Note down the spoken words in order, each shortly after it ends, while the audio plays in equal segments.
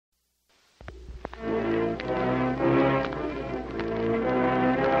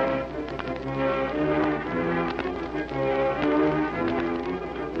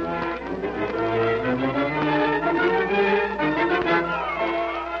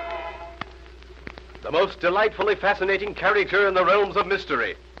The most delightfully fascinating character in the realms of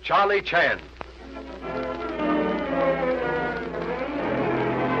mystery, Charlie Chan.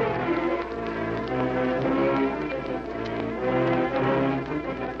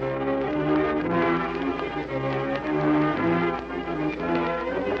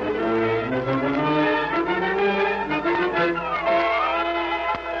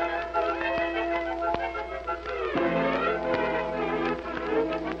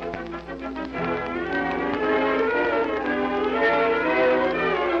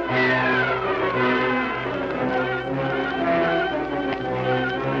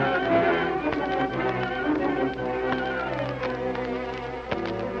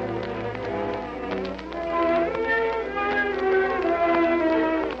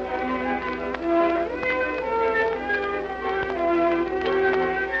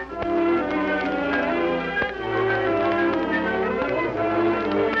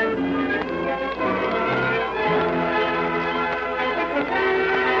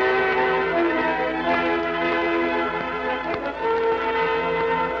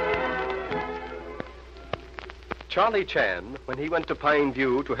 Charlie Chan, when he went to Pine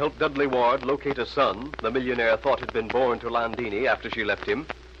View to help Dudley Ward locate a son the millionaire thought had been born to Landini after she left him,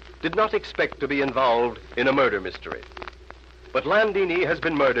 did not expect to be involved in a murder mystery. But Landini has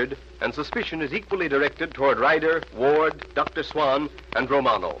been murdered, and suspicion is equally directed toward Ryder, Ward, Dr. Swan, and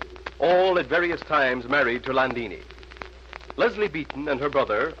Romano, all at various times married to Landini. Leslie Beaton and her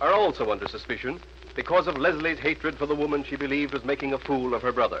brother are also under suspicion because of Leslie's hatred for the woman she believed was making a fool of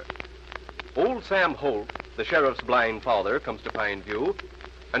her brother. Old Sam Holt, the sheriff's blind father, comes to Pine View,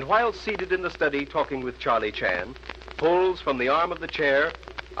 and while seated in the study talking with Charlie Chan, pulls from the arm of the chair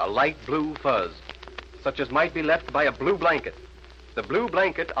a light blue fuzz, such as might be left by a blue blanket. The blue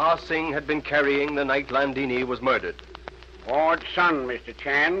blanket Ah Sing had been carrying the night Landini was murdered. Ward's son, Mr.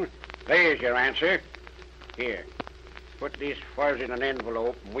 Chan. There's your answer. Here, put this fuzz in an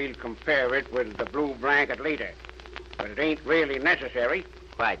envelope, and we'll compare it with the blue blanket later. But it ain't really necessary.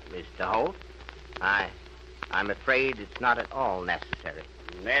 Quite, Mr. Holt. I'm afraid it's not at all necessary.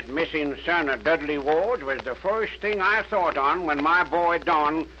 That missing son of Dudley Ward's was the first thing I thought on when my boy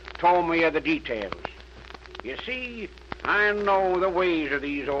Don told me of the details. You see, I know the ways of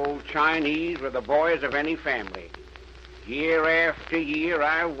these old Chinese with the boys of any family. Year after year,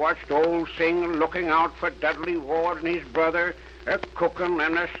 I watched old Sing looking out for Dudley Ward and his brother, a-cooking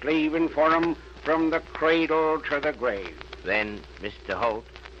and a-slaving for 'em from the cradle to the grave. Then, Mr. Holt,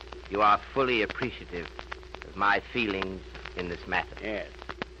 you are fully appreciative of my feelings in this matter. Yes.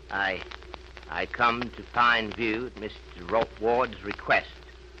 I come to Pine View at Mr. Ward's request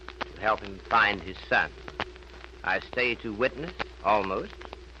to help him find his son. I stay to witness, almost,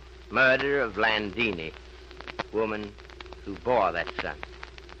 murder of Landini, woman who bore that son.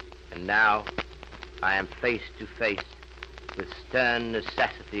 And now I am face to face with stern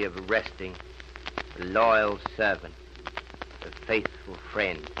necessity of arresting a loyal servant, a faithful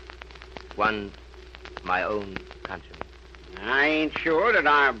friend, one my own countryman. I ain't sure that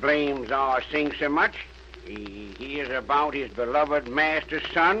I blames our Sing so much. He is about his beloved master's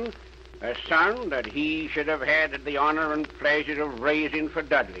son, a son that he should have had the honor and pleasure of raising for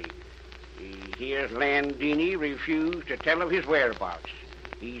Dudley. He hears Landini refuse to tell of his whereabouts.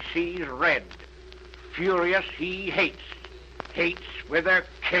 He sees red. Furious, he hates. Hates with a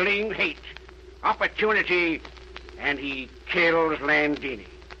killing hate. Opportunity, and he kills Landini.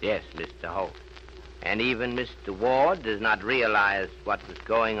 Yes, Mr. Holt. And even Mr. Ward does not realize what was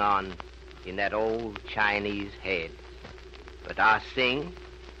going on in that old Chinese head. But Ah Sing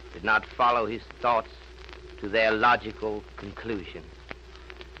did not follow his thoughts to their logical conclusion.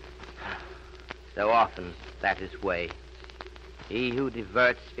 So often that is way. He who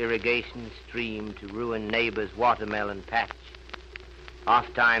diverts irrigation stream to ruin neighbor's watermelon patch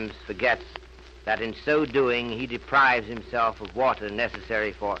oftentimes forgets that in so doing he deprives himself of water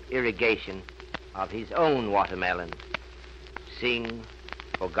necessary for irrigation of his own watermelons. Sing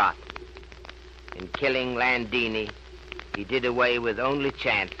forgot. In killing Landini, he did away with only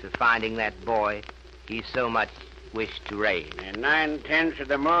chance of finding that boy he so much wished to raise. And 9/10 of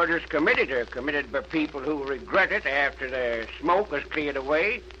the murders committed are committed by people who regret it after the smoke is cleared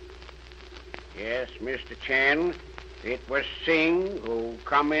away. Yes, Mr. Chan, it was Sing who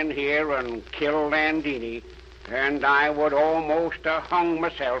come in here and killed Landini, and I would almost have hung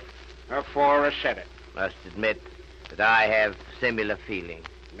myself for a said it. Must admit that I have similar feelings.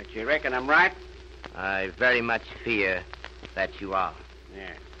 But you reckon I'm right? I very much fear that you are.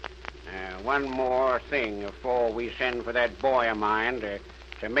 Yeah. One more thing before we send for that boy of mine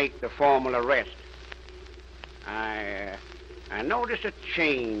to make the formal arrest. I I notice a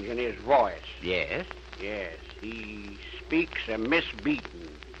change in his voice. Yes? Yes, he speaks of Miss Beaton,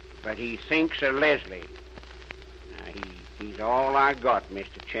 but he thinks of Leslie. He's all I got,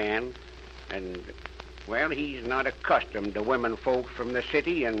 Mr. Chan. And, well, he's not accustomed to women folks from the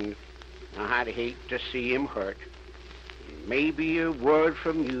city, and I'd hate to see him hurt. Maybe a word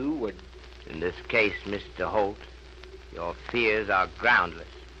from you would... In this case, Mr. Holt, your fears are groundless.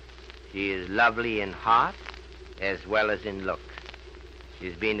 She is lovely in heart as well as in looks.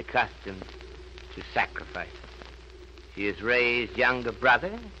 She's been accustomed to sacrifice. She has raised younger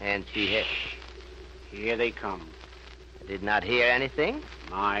brother, and she has... Shh. Here they come. I did not hear anything.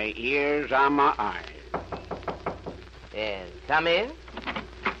 My ears are my eyes. Yes, come in.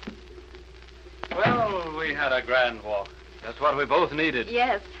 Well, we had a grand walk. That's what we both needed.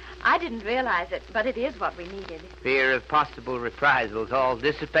 Yes, I didn't realize it, but it is what we needed. Fear of possible reprisals all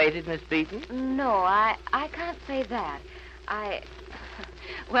dissipated, Miss Beaton? No, I can't say that.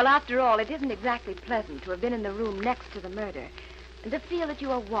 Well, after all, it isn't exactly pleasant to have been in the room next to the murder and to feel that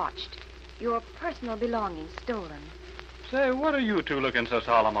you are watched, your personal belongings stolen. Say, what are you two looking so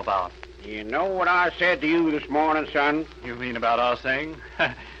solemn about? You know what I said to you this morning, son? You mean about our Singh?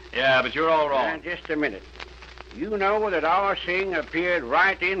 Yeah, but you're all wrong. Just a minute. You know that our Singh appeared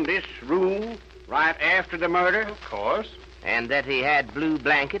right in this room right after the murder? Of course. And that he had blue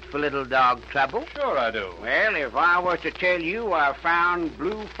blanket for little dog trouble? Sure I do. Well, if I was to tell you I found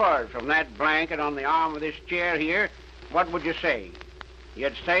blue fur from that blanket on the arm of this chair here, what would you say?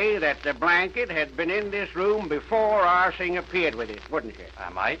 You'd say that the blanket had been in this room before our Singh appeared with it, wouldn't you? I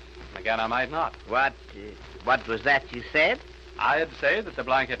might. Again, I might not. What was that you said? I'd say that the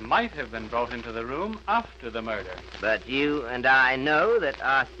blanket might have been brought into the room after the murder. But you and I know that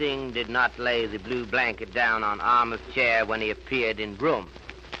Ah Sing did not lay the blue blanket down on arm of chair when he appeared in room.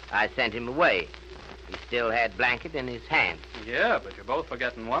 I sent him away. He still had blanket in his hand. Yeah, but you're both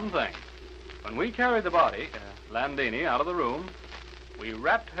forgetting one thing. When we carried the body, Landini, out of the room, we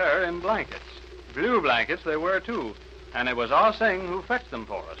wrapped her in blankets. Blue blankets they were, too. And it was Ah Sing who fetched them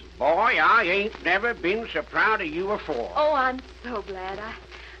for us. Boy, I ain't never been so proud of you afore. Oh, I'm so glad.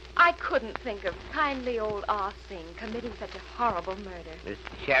 I couldn't think of kindly old Ah Sing committing such a horrible murder.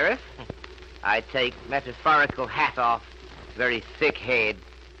 Mr. Sheriff, I take metaphorical hat off, very thick head,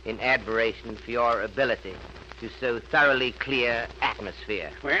 in admiration for your ability to so thoroughly clear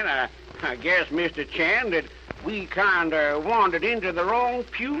atmosphere. Well, I guess, Mr. Chan, that we kind of wandered into the wrong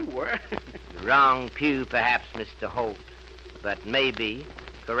pew. The wrong pew, perhaps, Mr. Holt. But maybe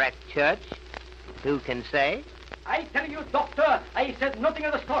correct church? Who can say? I tell you, Doctor, I said nothing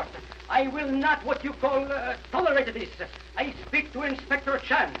of the sort. I will not what you call tolerate this. I speak to Inspector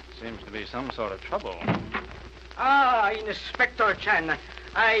Chan. Seems to be some sort of trouble. Ah, Inspector Chan.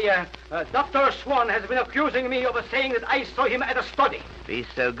 Dr. Swan has been accusing me of saying that I saw him at a study. Be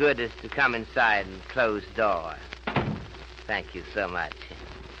so good as to come inside and close the door. Thank you so much.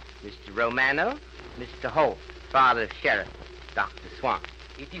 Mr. Romano, Mr. Holt, Father Sheriff, Dr. Swan.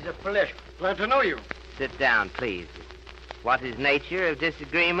 It is a pleasure. Glad to know you. Sit down, please. What is nature of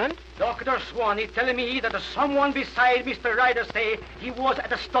disagreement? Dr. Swan is telling me that someone beside Mr. Ryder say he was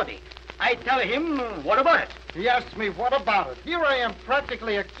at a study. I tell him, what about it? He asks me, what about it? Here I am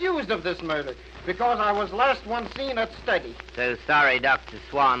practically accused of this murder because I was last one seen at study. So sorry, Dr.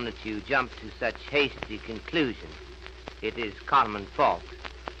 Swan, that you jumped to such hasty conclusions. It is common fault,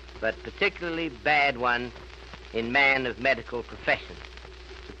 but particularly bad one in man of medical profession.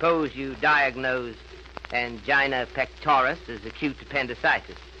 Suppose you diagnose angina pectoris as acute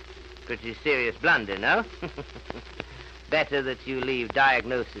appendicitis. Pretty serious blunder, no? Better that you leave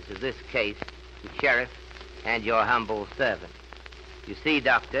diagnosis of this case to sheriff and your humble servant. You see,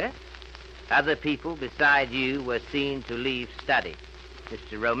 Doctor, other people beside you were seen to leave study.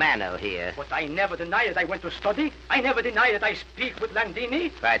 Mr. Romano here. But I never deny that I went to study. I never deny that I speak with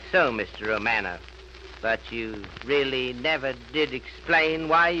Landini. Quite so, Mr. Romano. But you really never did explain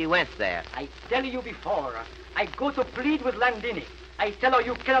why you went there. I tell you before, I go to plead with Landini. I tell her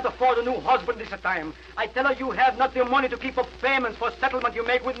you cannot afford a new husband this time. I tell her you have not the money to keep up payments for settlement you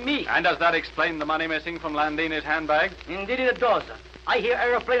make with me. And does that explain the money missing from Landini's handbag? Indeed it does. I hear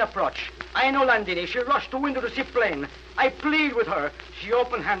aeroplane approach. I know Landini. She rushed to window to see plane. I plead with her. She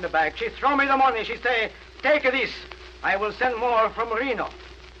open handbag. She throw me the money. She say, take this. I will send more from Reno.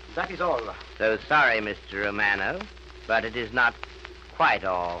 That is all. So sorry, Mr. Romano, but it is not quite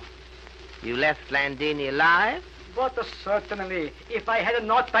all. You left Landini alive? But certainly, if I had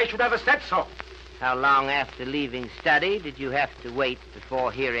not, I should have said so. How long after leaving study did you have to wait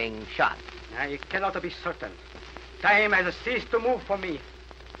before hearing shots? I cannot be certain. Time has ceased to move for me.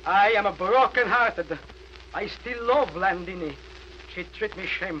 I am broken-hearted. I still love Landini. She treat me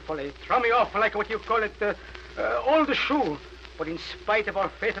shamefully, throw me off like what you call it, old shoe. But in spite of her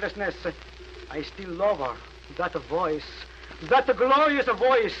faithlessness, I still love her. That voice, that glorious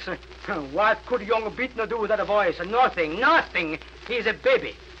voice. What could young Beaton do with that voice? Nothing, nothing. He's a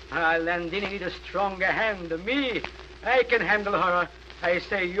baby. Landini needs a stronger hand. Me, I can handle her. I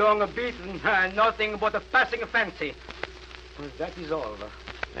say young Beaton, nothing but a passing fancy. That is all.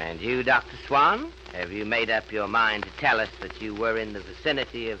 And you, Dr. Swan, have you made up your mind to tell us that you were in the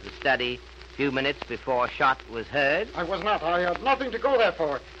vicinity of the study a few minutes before a shot was heard? I was not. I had nothing to go there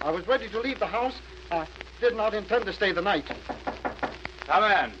for. I was ready to leave the house. I did not intend to stay the night. Come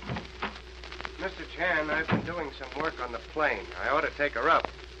in. Mr. Chan, I've been doing some work on the plane. I ought to take her up.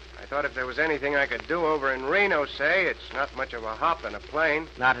 I thought if there was anything I could do over in Reno, say, it's not much of a hop in a plane.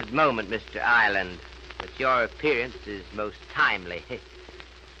 Not at the moment, Mr. Island, but your appearance is most timely.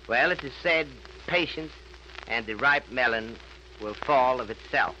 Well, it is said patience and the ripe melon will fall of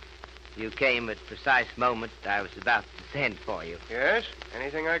itself. You came at the precise moment I was about to send for you. Yes?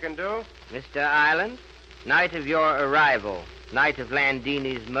 Anything I can do? Mr. Island, night of your arrival, night of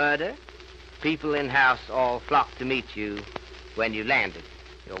Landini's murder, people in house all flocked to meet you when you landed.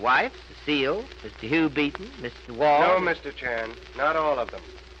 Your wife, Cecile, Mr. Hugh Beaton, Mr. Ward... No, Mr. Chan, not all of them.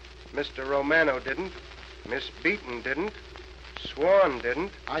 Mr. Romano didn't. Miss Beaton didn't. Swan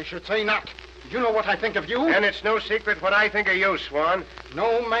didn't. I should say not. You know what I think of you? And it's no secret what I think of you, Swan.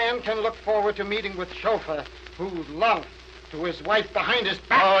 No man can look forward to meeting with chauffeur who loved to his wife behind his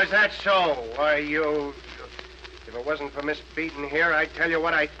back. Oh, is that so? Why, you... If it wasn't for Miss Beaton here, I'd tell you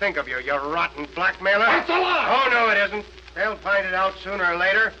what I think of you, you rotten blackmailer. That's a lie! Oh, no, it isn't. They'll find it out sooner or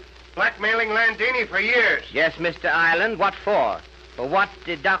later. Blackmailing Landini for years. Yes, Mr. Island, what for? For what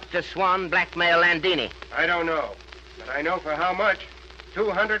did Dr. Swan blackmail Landini? I don't know. But I know for how much.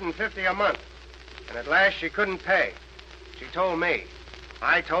 $250 a month. And at last she couldn't pay. She told me.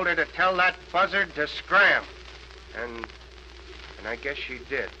 I told her to tell that buzzard to scram. And I guess she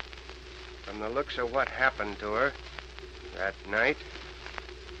did. From the looks of what happened to her that night.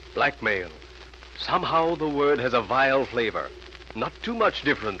 Blackmail. Somehow the word has a vile flavor. Not too much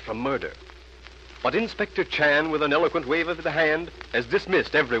different from murder. But Inspector Chan, with an eloquent wave of the hand, has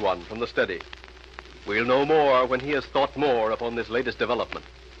dismissed everyone from the study. We'll know more when he has thought more upon this latest development.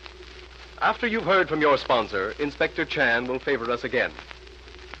 After you've heard from your sponsor, Inspector Chan will favor us again.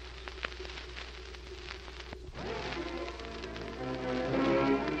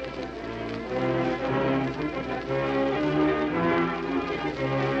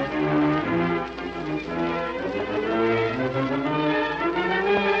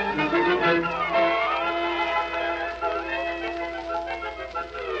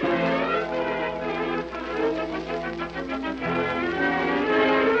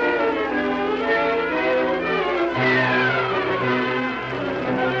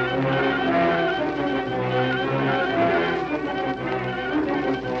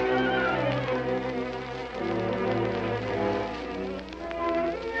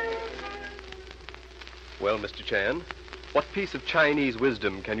 Well, Mr. Chan, what piece of Chinese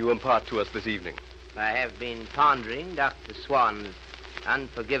wisdom can you impart to us this evening? I have been pondering Dr. Swan's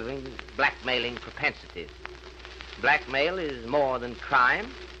unforgiving, blackmailing propensities. Blackmail is more than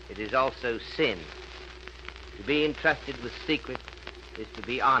crime. It is also sin. To be entrusted with secret is to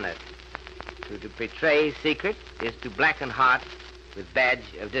be honored. To betray secret is to blacken heart with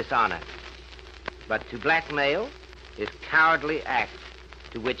badge of dishonor. But to blackmail is cowardly act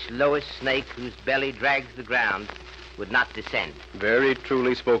to which lowest snake whose belly drags the ground would not descend. Very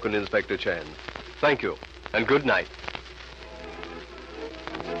truly spoken, Inspector Chan. Thank you, and good night.